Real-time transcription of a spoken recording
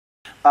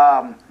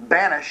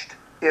banished,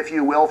 if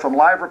you will, from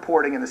live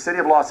reporting in the city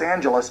of Los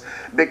Angeles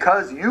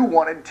because you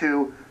wanted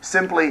to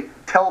simply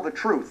tell the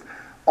truth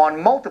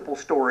on multiple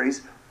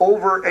stories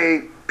over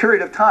a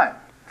period of time.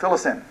 Fill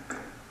us in.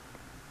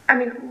 I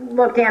mean,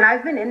 look, Dan,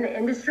 I've been in the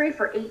industry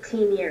for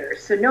 18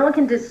 years, so no one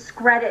can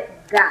discredit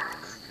that.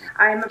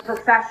 I'm a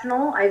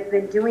professional. I've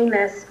been doing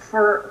this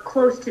for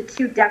close to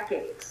 2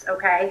 decades,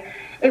 okay?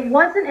 It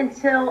wasn't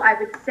until, I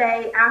would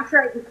say,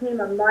 after I became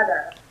a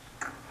mother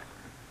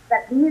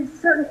that these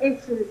certain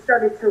issues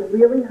started to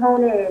really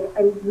hone in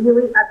and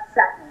really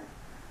upset me.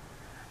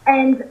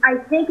 And I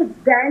think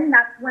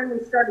that's when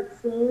we started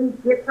seeing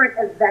different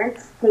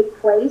events take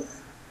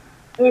place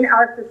in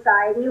our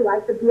society,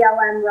 like the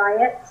BLM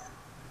riots,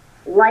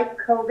 like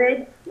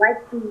COVID,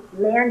 like the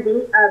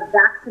mandate of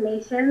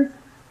vaccinations,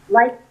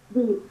 like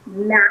the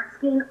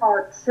masking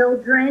our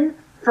children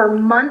for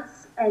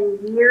months and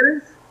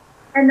years.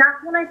 And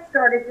that's when I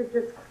started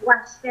to just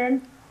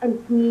question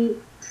and be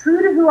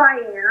true to who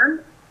I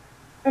am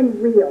and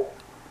real.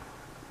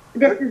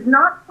 This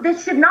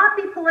should not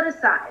be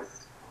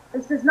politicized.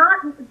 This does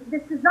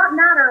not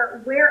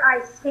matter where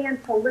I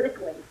stand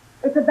politically.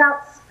 It's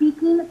about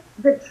speaking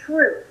the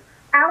truth.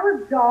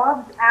 Our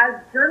jobs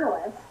as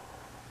journalists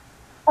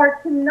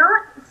are to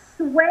not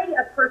sway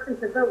a person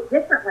to vote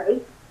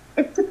differently.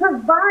 It's to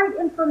provide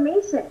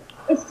information.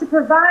 It's to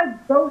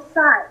provide both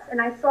sides.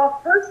 And I saw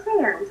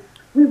firsthand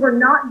we were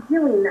not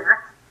doing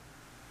that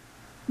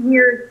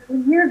years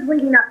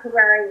leading up to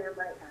where I am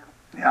right now.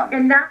 Yeah.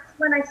 And that's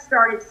when I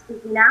started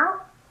speaking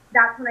out.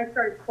 That's when I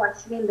started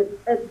questioning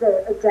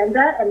the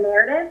agenda and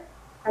narrative.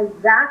 And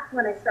that's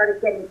when I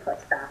started getting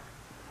pushback.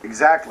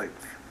 Exactly.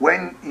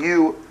 When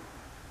you,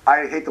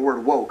 I hate the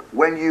word woke,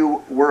 when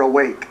you were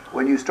awake,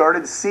 when you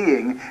started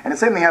seeing, and the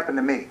same thing happened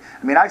to me.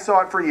 I mean, I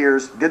saw it for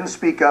years, didn't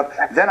speak up.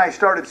 Then I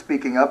started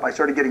speaking up. I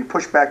started getting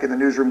pushback in the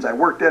newsrooms I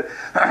worked at.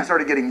 I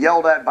started getting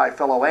yelled at by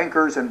fellow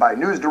anchors and by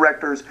news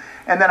directors.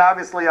 And then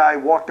obviously I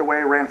walked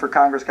away, ran for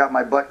Congress, got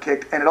my butt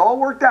kicked, and it all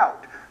worked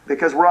out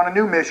because we're on a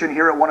new mission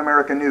here at One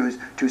America News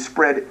to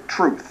spread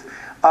truth.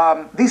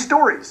 These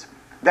stories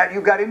that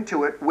you got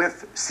into it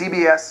with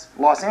CBS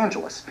Los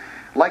Angeles,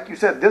 like you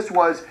said, this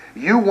was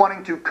you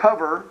wanting to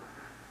cover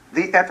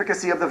the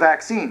efficacy of the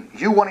vaccine,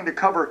 you wanting to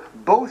cover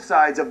both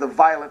sides of the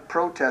violent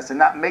protests and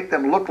not make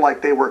them look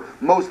like they were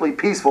mostly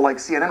peaceful like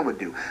CNN would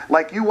do.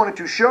 Like you wanted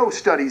to show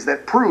studies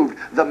that proved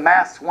the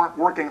masks weren't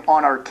working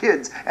on our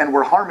kids and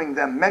were harming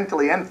them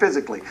mentally and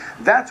physically.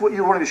 That's what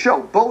you wanted to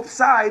show, both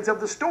sides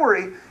of the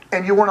story,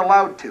 and you weren't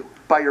allowed to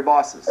by your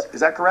bosses. Is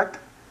that correct?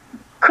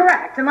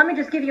 Correct. And let me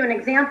just give you an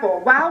example.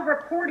 While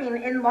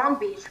reporting in Long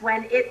Beach,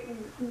 when it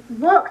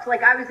looked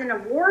like I was in a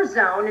war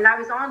zone and I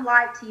was on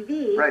live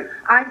TV, right,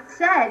 I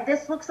said,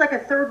 this looks like a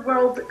third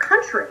world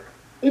country.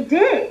 It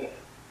did.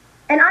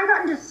 And I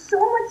got into so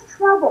much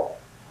trouble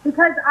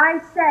because I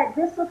said,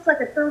 this looks like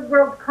a third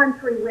world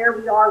country where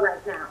we are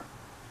right now.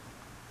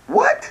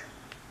 What?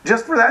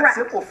 Just for that Correct.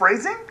 Simple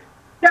phrasing?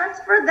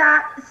 Just for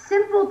that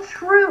simple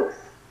truth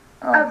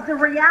of the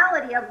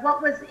reality of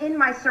what was in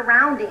my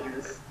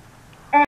surroundings.